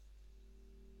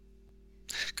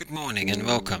Good morning and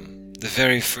welcome, the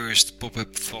very first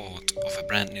pop-up thought of a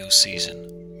brand new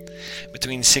season.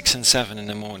 Between 6 and 7 in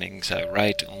the mornings I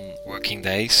write on working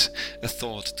days a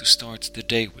thought to start the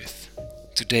day with.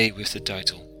 Today with the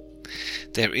title,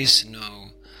 There is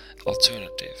no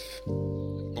alternative.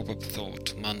 Pop-up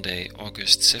thought, Monday,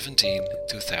 August 17,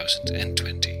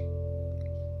 2020.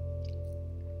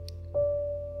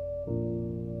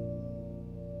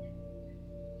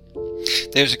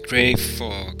 There's a grey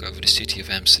fog over the city of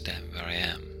Amsterdam where I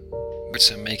am.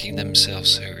 Birds are making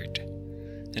themselves heard.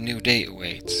 A new day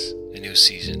awaits, a new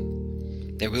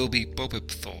season. There will be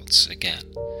pop-up thoughts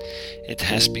again. It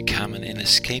has become an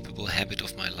inescapable habit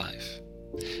of my life.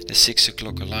 The 6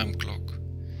 o'clock alarm clock.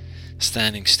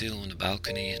 Standing still on the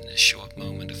balcony in a short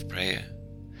moment of prayer.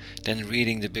 Then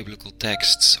reading the biblical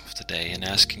texts of the day and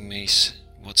asking me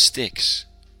what sticks.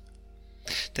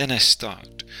 Then I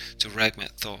start to write my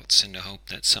thoughts in the hope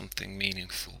that something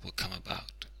meaningful will come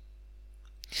about.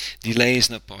 Delay is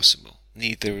not possible,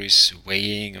 neither is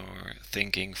weighing or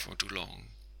thinking for too long.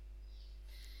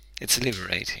 It's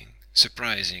liberating,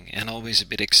 surprising and always a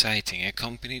bit exciting,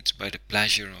 accompanied by the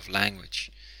pleasure of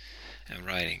language and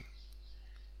writing.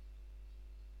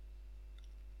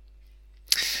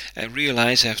 I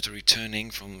realize after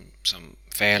returning from some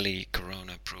fairly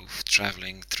corona-proof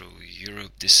traveling through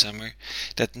Europe this summer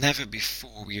that never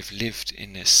before we have lived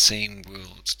in the same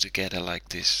world together like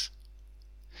this.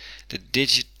 The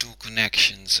digital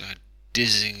connections are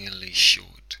dizzyingly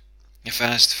short.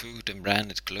 Fast food and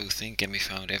branded clothing can be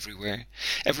found everywhere.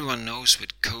 Everyone knows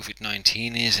what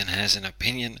COVID-19 is and has an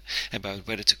opinion about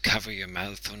whether to cover your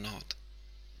mouth or not.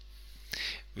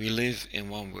 We live in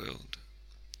one world.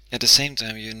 At the same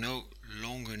time, you no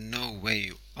longer know where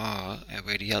you are and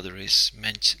where the other is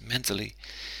mentally,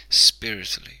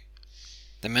 spiritually.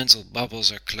 The mental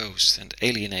bubbles are closed and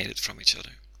alienated from each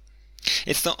other.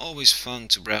 It's not always fun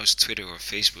to browse Twitter or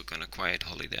Facebook on a quiet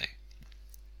holiday.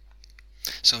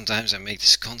 Sometimes I make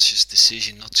this conscious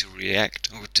decision not to react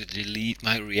or to delete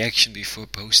my reaction before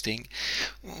posting.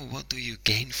 Well, what do you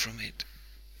gain from it?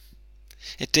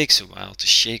 It takes a while to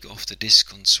shake off the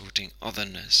disconcerting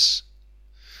otherness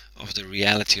of the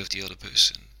reality of the other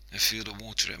person. I feel the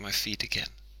water at my feet again,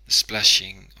 the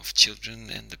splashing of children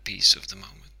and the peace of the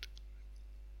moment.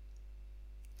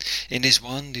 In this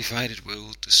one divided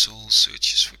world, the soul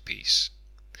searches for peace,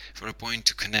 for a point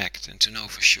to connect and to know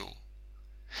for sure,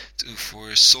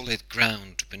 for solid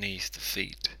ground beneath the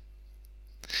feet.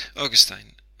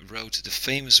 Augustine wrote the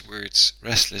famous words,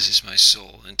 "Restless is my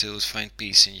soul until it find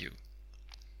peace in you."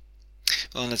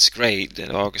 Well, and it's great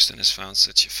that Augustine has found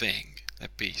such a thing,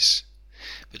 at peace.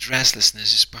 But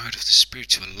restlessness is part of the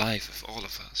spiritual life of all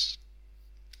of us.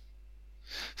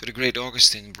 For the great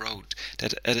Augustine wrote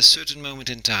that at a certain moment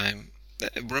in time,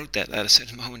 but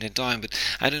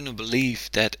I do not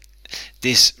believe that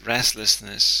this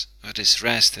restlessness or this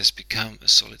rest has become a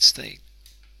solid state.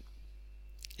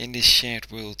 In this shared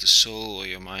world, the soul or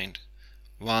your mind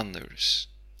wanders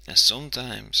and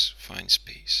sometimes finds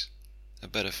peace. A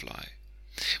butterfly,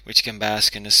 which can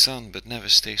bask in the sun but never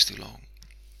stays too long.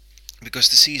 Because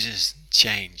the seasons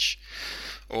change,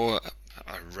 or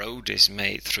a road is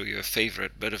made through your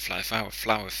favorite butterfly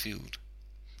flower field,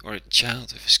 or a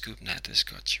child with a scoop net has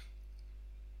got you.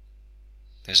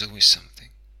 There's always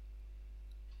something.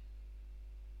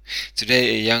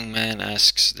 Today a young man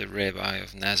asks the Rabbi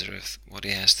of Nazareth what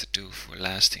he has to do for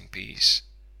lasting peace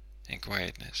and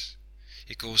quietness.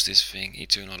 He calls this thing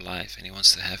eternal life and he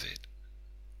wants to have it.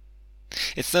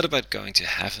 It's not about going to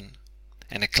heaven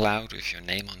and a cloud with your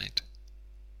name on it.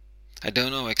 I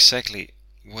don't know exactly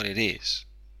what it is,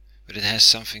 but it has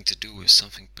something to do with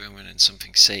something permanent,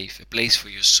 something safe, a place for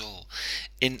your soul,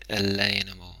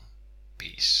 inalienable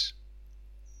peace.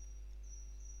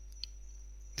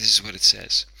 This is what it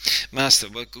says. "Master,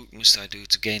 what good must I do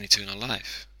to gain eternal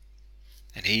life?"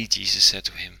 And he, Jesus, said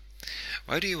to him,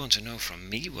 "Why do you want to know from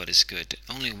me what is good?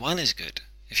 Only one is good.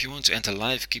 If you want to enter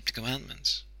life, keep the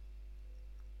commandments."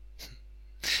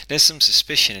 There's some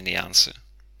suspicion in the answer.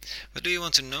 What do you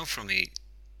want to know from me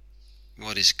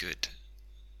what is good?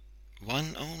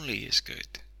 One only is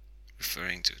good,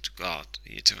 referring to God,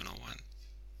 the eternal one,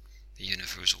 the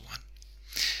universal one.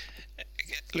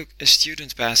 Look, a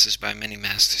student passes by many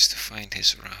masters to find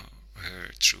his or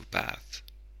her true path.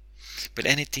 But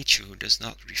any teacher who does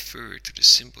not refer to the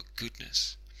simple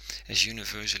goodness as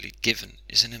universally given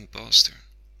is an impostor.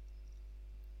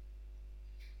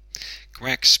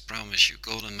 Quacks promise you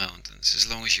golden mountains as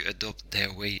long as you adopt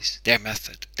their ways, their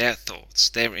method, their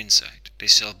thoughts, their insight. They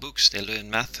sell books, they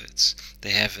learn methods, they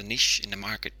have a niche in the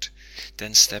market.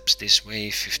 10 steps this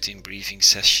way, 15 breathing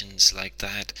sessions like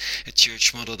that, a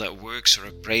church model that works, or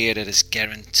a prayer that is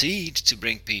guaranteed to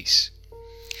bring peace.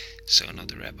 So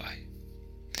another rabbi.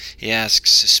 He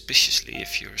asks suspiciously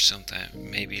if you're sometime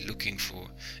maybe looking for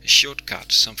a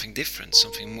shortcut, something different,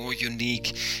 something more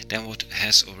unique than what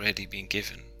has already been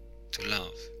given. To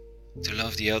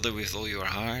love the other with all your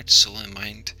heart, soul and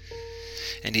mind,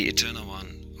 and the Eternal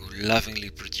One who lovingly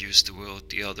produced the world,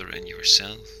 the other and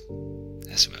yourself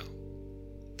as well.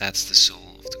 That's the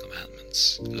soul of the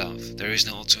commandments. Love. There is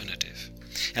no alternative.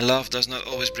 And love does not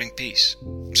always bring peace.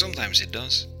 Sometimes it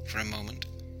does, for a moment.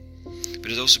 But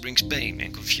it also brings pain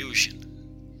and confusion.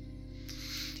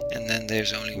 And then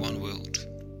there's only one world.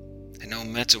 And no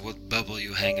matter what bubble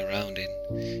you hang around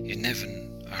in, you never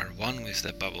are one with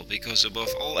that bubble, because above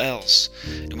all else,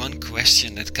 the one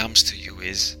question that comes to you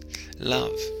is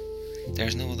love.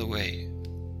 There's no other way.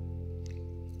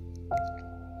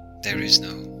 There is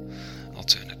no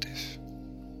alternative.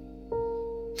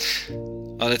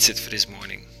 Well, that's it for this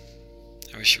morning.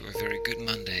 I wish you a very good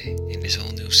Monday in this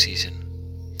whole new season.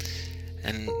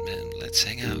 And let's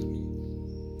hang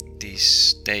out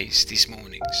these days, these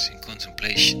mornings in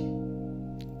contemplation.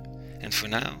 And for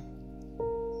now,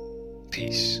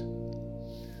 peace.